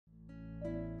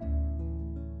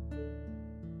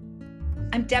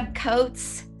I'm Deb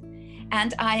Coates,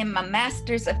 and I am a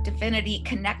Master's of Divinity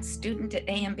Connect student at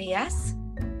AMBS.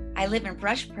 I live in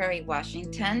Brush Prairie,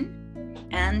 Washington,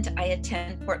 and I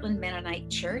attend Portland Mennonite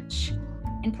Church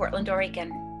in Portland, Oregon.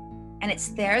 And it's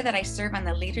there that I serve on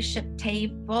the leadership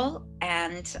table,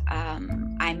 and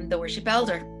I'm the worship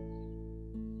elder.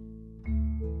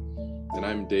 And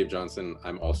I'm Dave Johnson.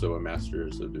 I'm also a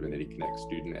Master's of Divinity Connect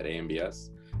student at AMBS,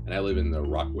 and I live in the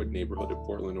Rockwood neighborhood of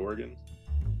Portland, Oregon.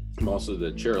 I'm also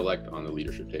the chair-elect on the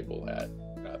leadership table at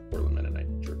Portland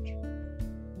Mennonite Church.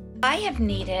 I have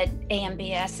needed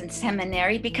AMBS and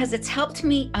Seminary because it's helped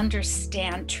me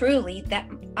understand truly that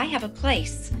I have a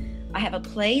place. I have a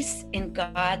place in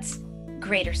God's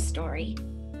greater story.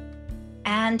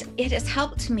 And it has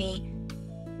helped me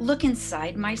look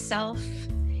inside myself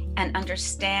and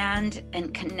understand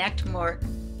and connect more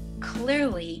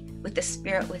clearly with the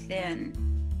Spirit within.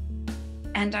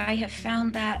 And I have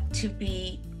found that to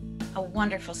be a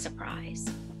wonderful surprise.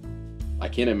 I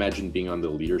can't imagine being on the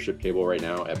leadership table right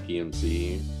now at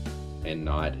PMC and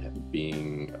not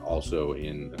being also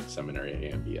in seminary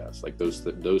at AMBS. Like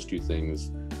those two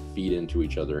things feed into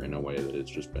each other in a way that it's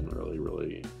just been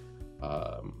really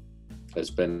has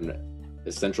been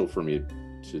essential for me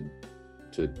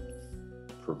to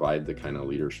provide the kind of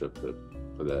leadership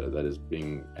that is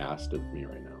being asked of me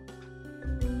right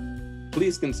now.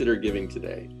 Please consider giving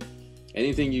today.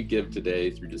 Anything you give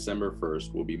today through December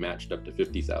 1st will be matched up to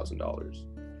 $50,000.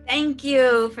 Thank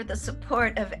you for the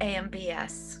support of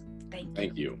AMBS. Thank you.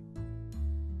 Thank you.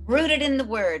 Rooted in the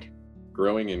Word.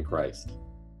 Growing in Christ.